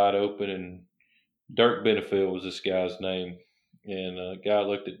pretty wide open. And Dirk Benefield was this guy's name. And the guy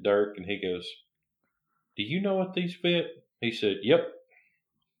looked at Dirk, and he goes, do you know what these fit? He said, yep.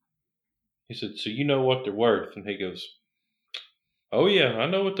 He said, so you know what they're worth? And he goes, oh, yeah, I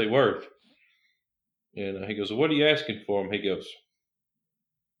know what they're worth. And he goes, well, what are you asking for them? He goes,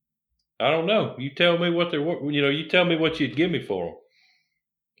 I don't know. You tell me what they're worth. You tell me what you'd give me for them.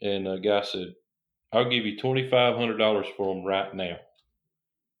 And the guy said, I'll give you $2,500 for them right now.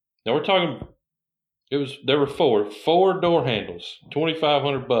 Now we're talking, there were four door handles,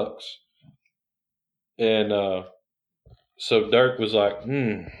 $2,500. And so Dirk was like,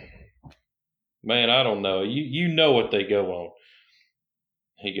 man, I don't know. You know what they go on.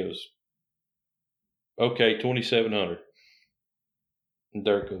 He goes, okay, $2,700. And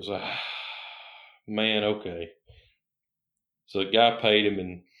Dirk goes, man, okay. So the guy paid him,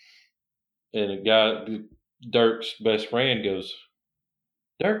 and the guy, Dirk's best friend, goes,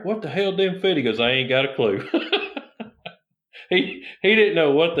 Dirk, what the hell didn't fit? He goes, I ain't got a clue. He didn't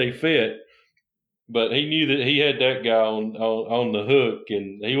know what they fit, but he knew that he had that guy on the hook,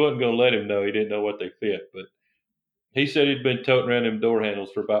 and he wasn't going to let him know he didn't know what they fit. But he said he'd been toting around them door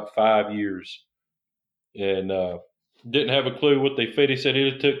handles for about 5 years, and didn't have a clue what they fit. He said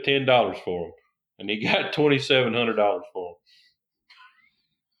he took $10 for them, and he got $2,700 for them.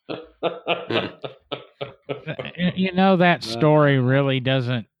 That story really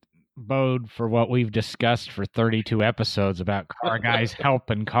doesn't bode for what we've discussed for 32 episodes about car guys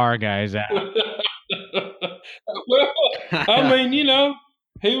helping car guys out. Well, I mean,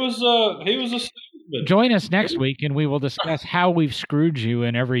 he was a salesman. Join us next week, and we will discuss how we've screwed you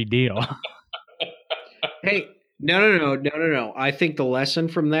in every deal. Hey, no. I think the lesson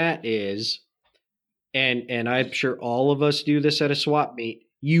from that is, and I'm sure all of us do this at a swap meet,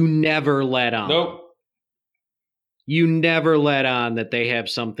 you never let on. Nope. You never let on that they have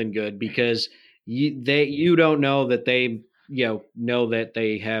something good, because you don't know that they know that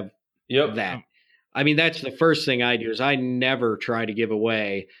they have that. I mean, that's the first thing I do is I never try to give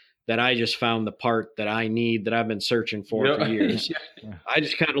away that I just found the part that I need, that I've been searching for years. I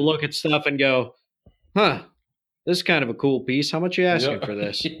just kind of look at stuff and go, huh, this is kind of a cool piece. How much are you asking for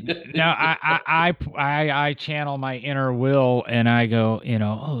this? Now, I channel my inner Will, and I go,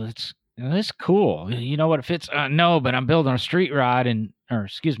 that's cool. You know what it fits? No, but I'm building a street rod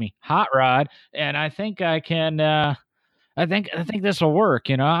hot rod, and I think I can. I think this will work.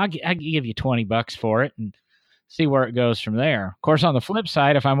 I give you $20 for it and see where it goes from there. Of course, on the flip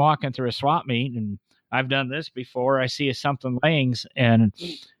side, if I'm walking through a swap meet, and I've done this before, I see something laying, and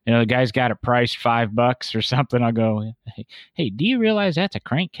the guy's got it priced $5 or something. I'll go, hey, do you realize that's a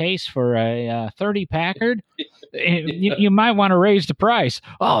crankcase for a 30 Packard? You might want to raise the price.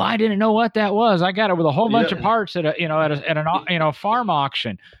 Oh, I didn't know what that was. I got it with a whole bunch of parts at a farm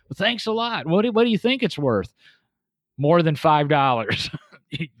auction. Well, thanks a lot. What do you think it's worth? More than $5.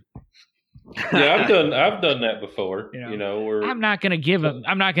 Yeah, I've done that before. I'm not going to give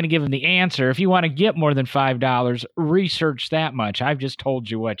him the answer. If you want to get more than $5, research that much. I've just told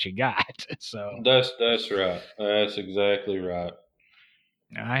you what you got. So that's right. That's exactly right.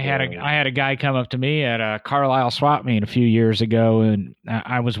 I had a guy come up to me at a Carlisle swap meet a few years ago, and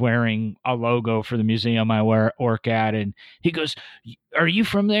I was wearing a logo for the museum I work at, and he goes, "Are you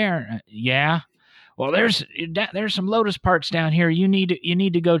from there?" Yeah. Well, there's some Lotus parts down here. You need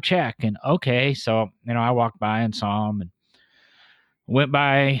to go check. And okay, so I walked by and saw them, and went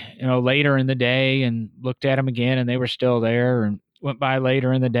by later in the day and looked at them again, and they were still there. And went by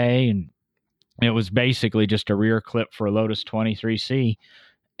later in the day, and it was basically just a rear clip for a Lotus 23C,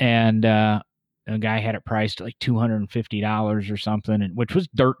 and a guy had it priced like $250 or something, which was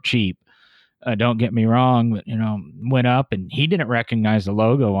dirt cheap. Don't get me wrong, but went up, and he didn't recognize the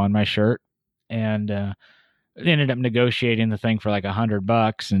logo on my shirt. And ended up negotiating the thing for like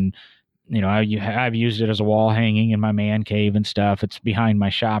 $100. And, I've used it as a wall hanging in my man cave and stuff. It's behind my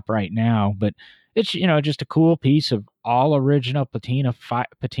shop right now, but it's, just a cool piece of all original patinaed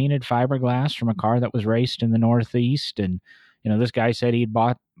fiberglass from a car that was raced in the Northeast. And, this guy said he'd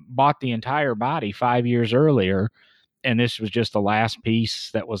bought the entire body 5 years earlier. And this was just the last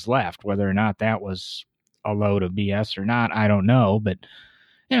piece that was left. Whether or not that was a load of BS or not, I don't know. But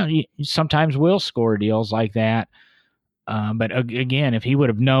you sometimes will score deals like that. But again, if he would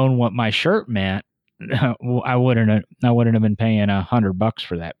have known what my shirt meant, I wouldn't have been paying $100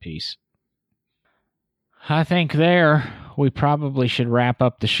 for that piece. I think there we probably should wrap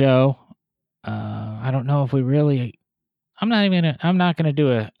up the show. I don't know if we really. I'm not gonna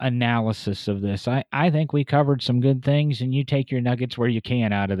do an analysis of this. I think we covered some good things, and you take your nuggets where you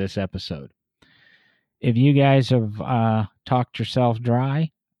can out of this episode. If you guys have talked yourself dry,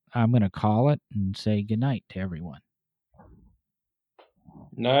 I'm going to call it and say goodnight to everyone.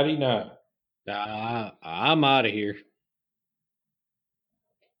 Nighty night. I'm out of here.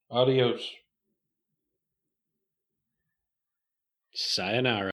 Adios. Sayonara.